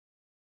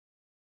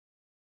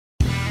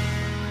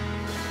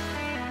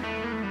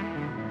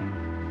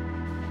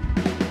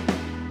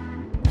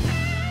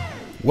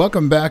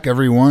Welcome back,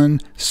 everyone.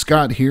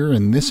 Scott here,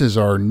 and this is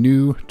our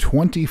new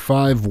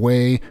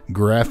 25-way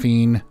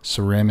graphene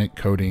ceramic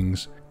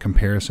coatings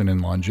comparison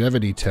and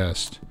longevity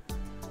test.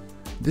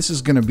 This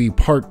is going to be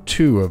part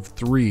 2 of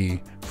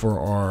 3 for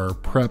our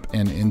prep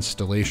and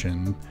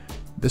installation.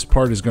 This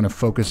part is going to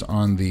focus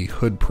on the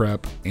hood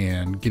prep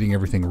and getting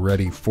everything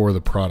ready for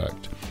the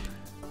product.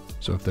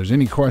 So if there's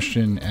any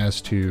question as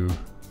to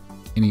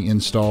any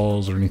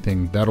installs or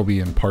anything, that'll be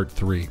in part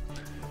 3.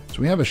 So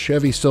we have a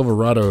Chevy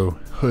Silverado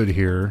hood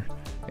here,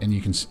 and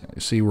you can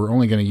see we're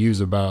only going to use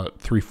about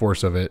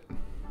 3/4 of it.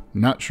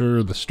 Not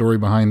sure the story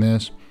behind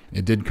this.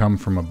 It did come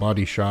from a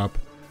body shop,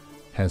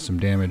 has some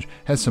damage,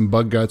 has some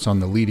bug guts on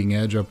the leading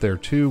edge up there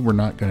too. We're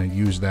not going to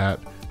use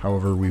that.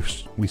 However, we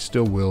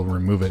still will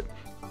remove it.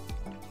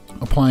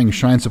 Applying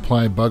Shine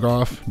Supply Bug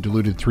Off,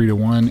 diluted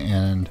 3:1,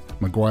 and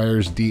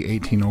Meguiar's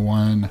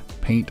D1801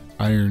 Paint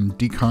Iron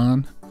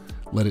Decon.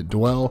 Let it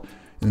dwell,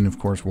 and then of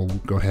course we'll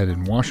go ahead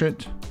and wash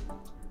it.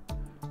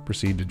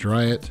 Proceed to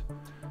dry it,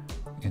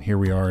 and here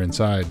we are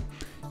inside.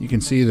 You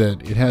can see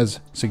that it has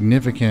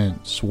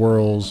significant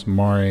swirls,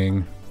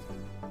 marring,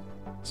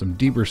 some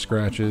deeper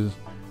scratches,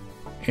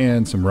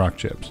 and some rock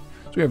chips.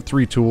 So we have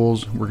 3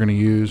 tools we're going to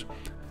use.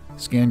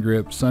 Scan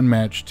Grip Sun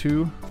Match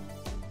 2,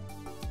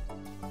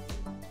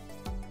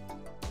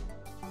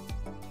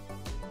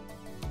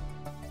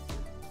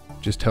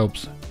 just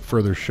helps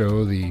further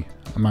show the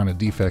amount of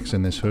defects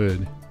in this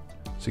hood.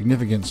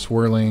 Significant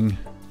swirling,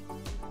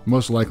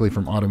 most likely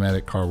from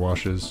automatic car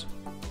washes.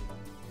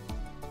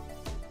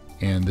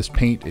 And this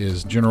paint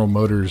is General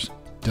Motors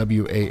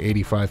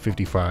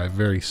WA8555,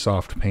 very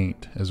soft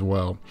paint as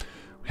well.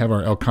 We have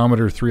our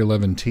Alcometer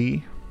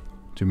 311T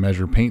to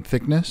measure paint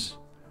thickness.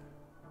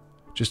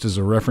 Just as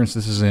a reference,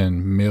 this is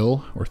in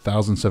mil or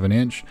thousandths of an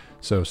inch,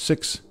 so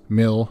 6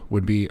 mil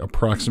would be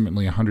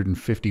approximately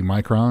 150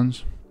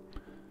 microns.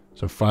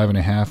 So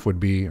 5.5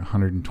 would be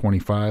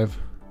 125,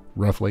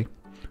 roughly.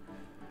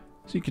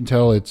 So you can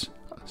tell it's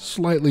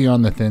slightly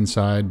on the thin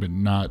side, but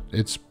not,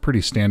 it's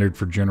pretty standard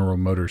for General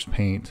Motors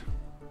paint.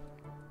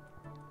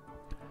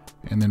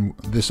 And then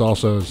this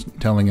also is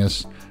telling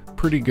us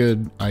pretty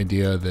good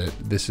idea that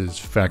this is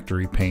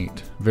factory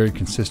paint, very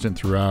consistent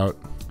throughout.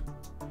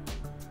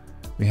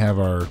 We have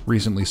our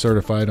recently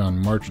certified on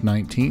March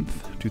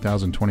 19th,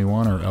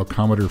 2021, our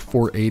Alcometer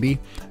 480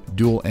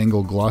 dual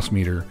angle gloss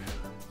meter.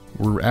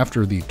 We're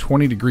after the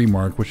 20-degree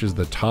mark, which is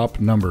the top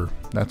number.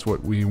 That's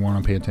what we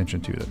want to pay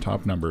attention to, the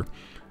top number.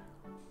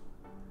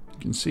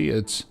 You can see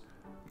it's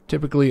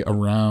typically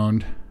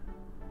around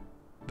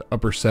the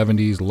upper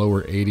 70s,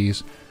 lower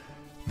 80s.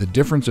 The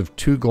difference of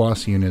 2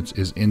 gloss units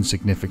is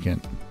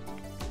insignificant.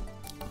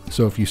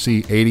 So if you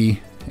see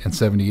 80 and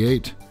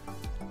 78,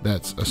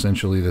 that's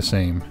essentially the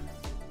same.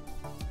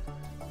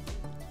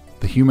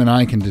 The human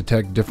eye can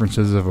detect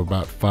differences of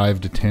about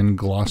 5 to 10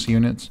 gloss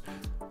units.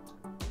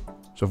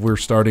 So if we're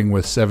starting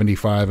with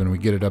 75 and we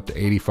get it up to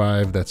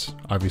 85, that's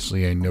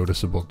obviously a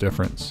noticeable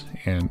difference,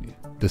 and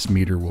this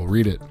meter will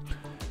read it.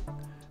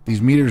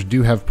 These meters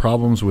do have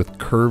problems with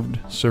curved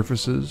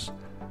surfaces,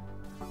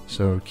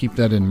 so keep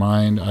that in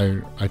mind.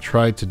 I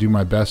tried to do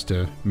my best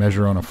to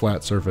measure on a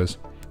flat surface.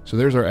 So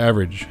there's our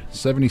average,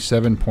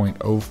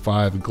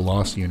 77.05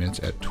 gloss units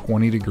at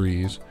 20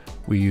 degrees.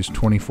 We used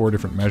 24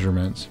 different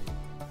measurements.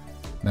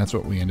 That's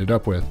what we ended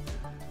up with.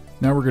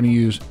 Now we're going to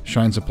use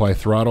Shine Supply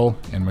Throttle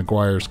and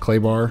Meguiar's Clay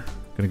Bar.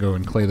 Going to go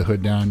and clay the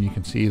hood down. You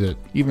can see that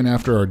even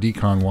after our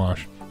decon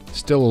wash,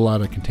 still a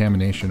lot of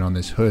contamination on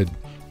this hood.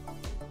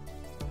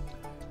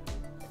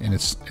 And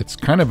it's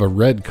kind of a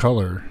red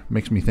color.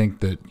 Makes me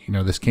think that, you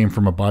know, this came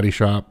from a body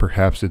shop.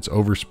 Perhaps it's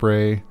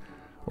overspray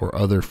or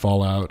other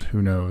fallout.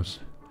 Who knows?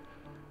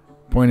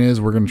 Point is,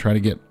 we're going to try to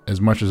get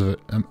as much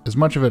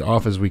of it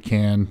off as we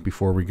can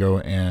before we go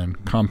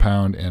and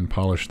compound and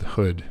polish the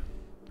hood.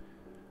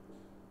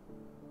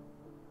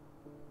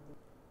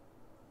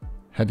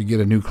 Had to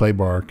get a new clay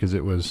bar because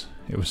it was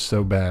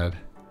so bad.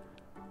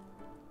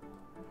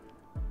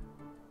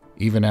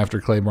 Even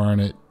after clay barring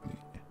it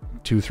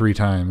 2-3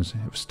 times,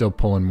 it was still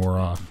pulling more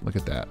off. Look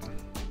at that.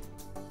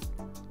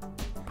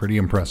 Pretty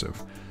impressive.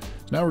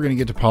 So now we're going to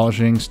get to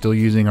polishing, still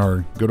using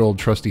our good old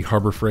trusty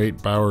Harbor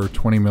Freight Bauer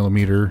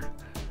 20mm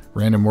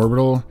random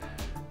orbital.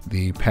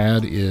 The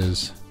pad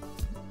is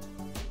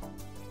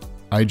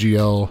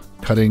IGL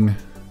cutting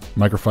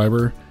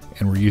microfiber,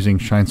 and we're using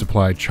Shine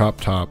Supply Chop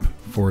Top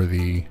for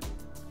the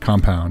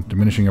compound,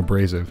 diminishing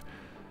abrasive.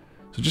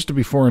 So just a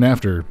before and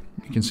after,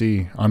 you can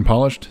see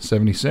unpolished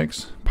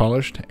 76,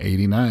 polished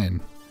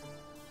 89.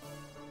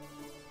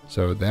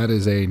 So that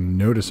is a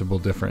noticeable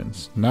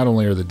difference. Not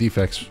only are the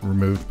defects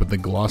removed, but the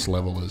gloss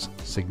level is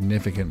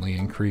significantly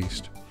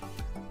increased.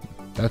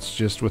 That's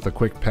just with a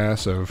quick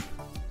pass of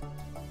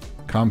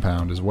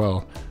compound as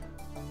well.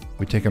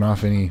 We taken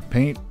off any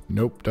paint?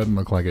 Nope, doesn't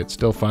look like it.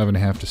 Still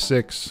 5.5 to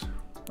 6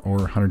 or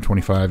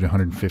 125 to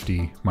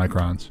 150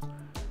 microns.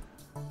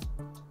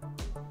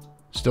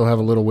 Still have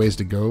a little ways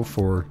to go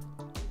for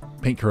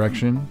paint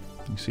correction.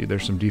 You see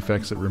there's some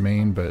defects that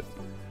remain, but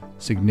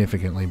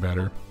significantly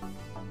better.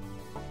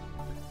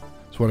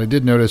 So what I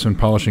did notice when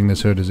polishing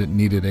this hood is it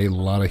needed a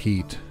lot of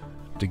heat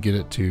to get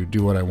it to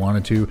do what I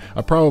wanted to.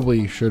 I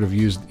probably should have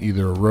used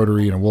either a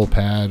rotary and a wool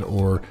pad,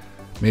 or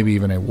maybe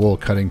even a wool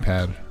cutting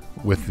pad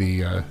with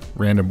the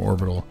random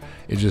orbital.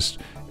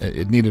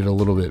 It needed a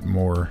little bit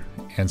more,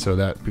 and so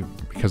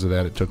because of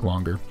that it took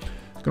longer.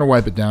 I'm going to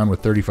wipe it down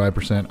with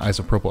 35%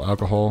 isopropyl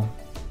alcohol.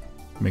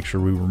 Make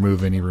sure we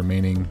remove any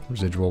remaining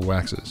residual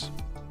waxes.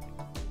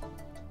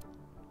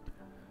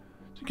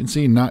 So you can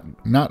see not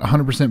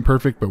 100%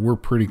 perfect, but we're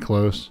pretty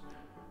close.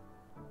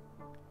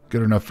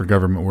 Good enough for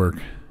government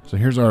work. So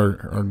here's our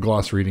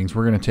gloss readings.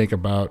 We're going to take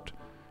about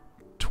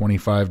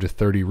 25 to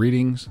 30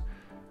 readings.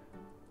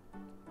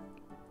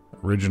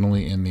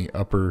 Originally in the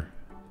upper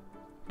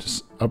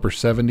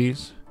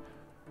 70s.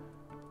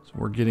 So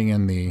we're getting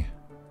in the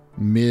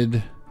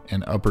mid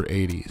and upper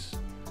 80s.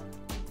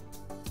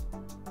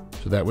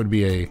 So that would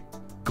be a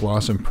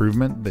gloss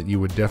improvement that you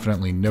would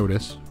definitely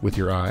notice with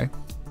your eye.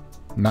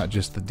 Not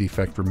just the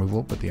defect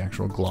removal, but the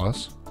actual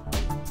gloss.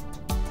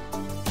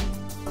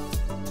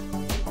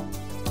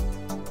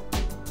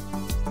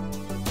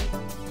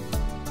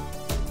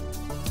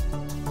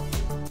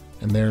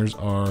 And there's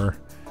our,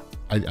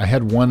 I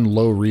had one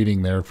low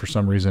reading there for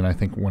some reason, I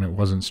think when it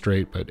wasn't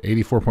straight, but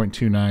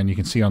 84.29, you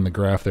can see on the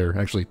graph there,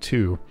 actually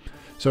 2.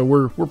 So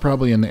we're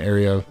probably in the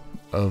area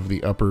of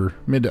the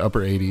mid to upper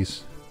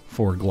 80s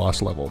for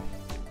gloss level.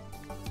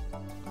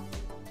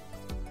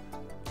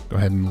 Go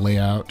ahead and lay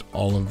out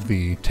all of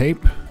the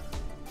tape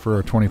for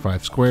our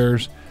 25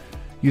 squares.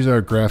 Use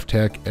our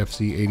GraphTech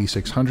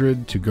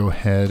FC8600 to go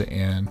ahead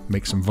and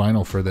make some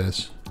vinyl for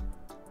this.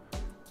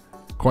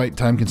 Quite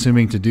time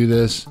consuming to do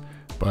this,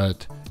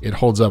 but it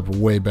holds up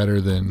way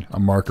better than a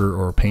marker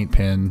or a paint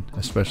pen,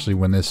 especially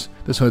when this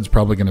hood's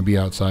probably going to be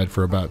outside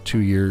for about 2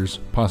 years,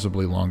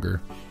 possibly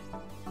longer.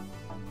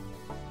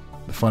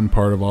 The fun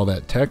part of all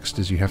that text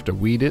is you have to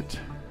weed it.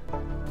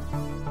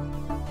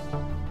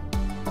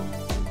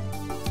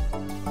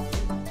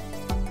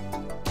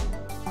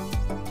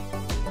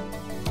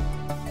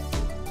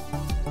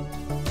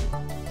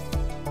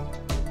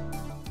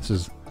 This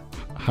is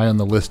high on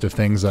the list of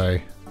things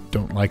I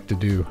don't like to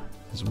do,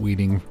 is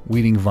weeding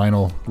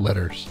vinyl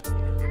letters.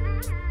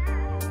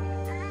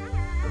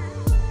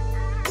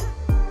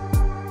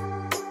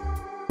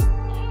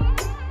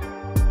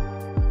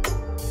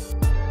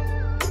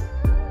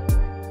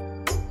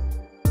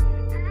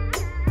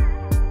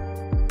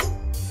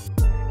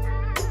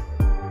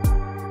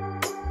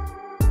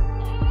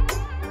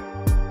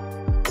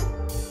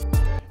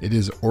 It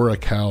is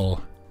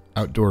Oracal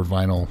outdoor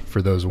vinyl,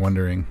 for those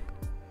wondering.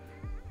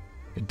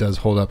 It does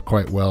hold up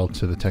quite well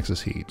to the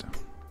Texas heat.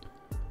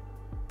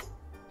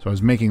 So I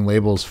was making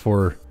labels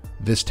for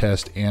this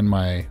test and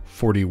my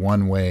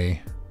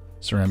 41-way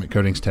ceramic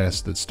coatings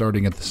test that's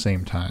starting at the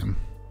same time.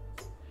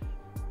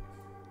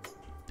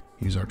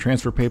 Use our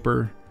transfer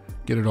paper,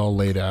 get it all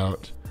laid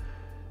out.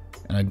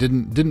 And I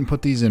didn't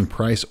put these in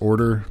price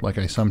order like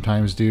I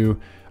sometimes do.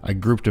 I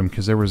grouped them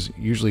because there was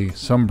usually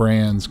some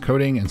brands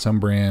coating and some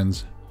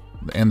brands,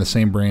 and the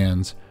same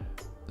brands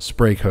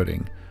spray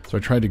coating. So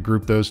I tried to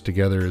group those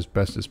together as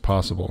best as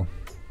possible.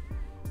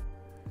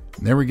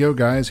 And there we go,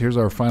 guys. Here's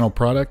our final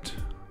product.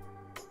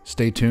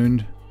 Stay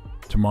tuned.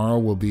 Tomorrow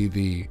will be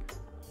the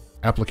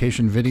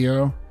application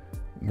video.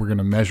 We're going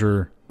to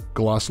measure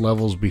gloss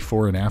levels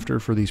before and after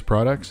for these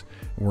products.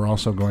 We're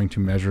also going to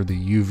measure the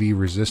UV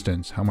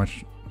resistance, how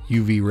much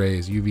UV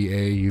rays,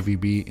 UVA,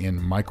 UVB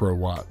in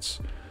microwatts,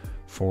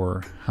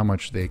 for how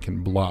much they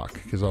can block,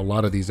 because a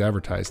lot of these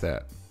advertise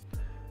that.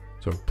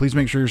 So please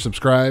make sure you're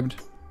subscribed.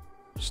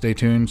 Stay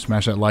tuned,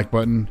 smash that like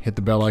button, hit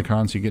the bell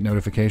icon so you get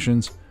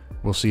notifications.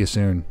 We'll see you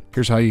soon.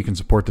 Here's how you can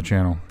support the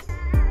channel.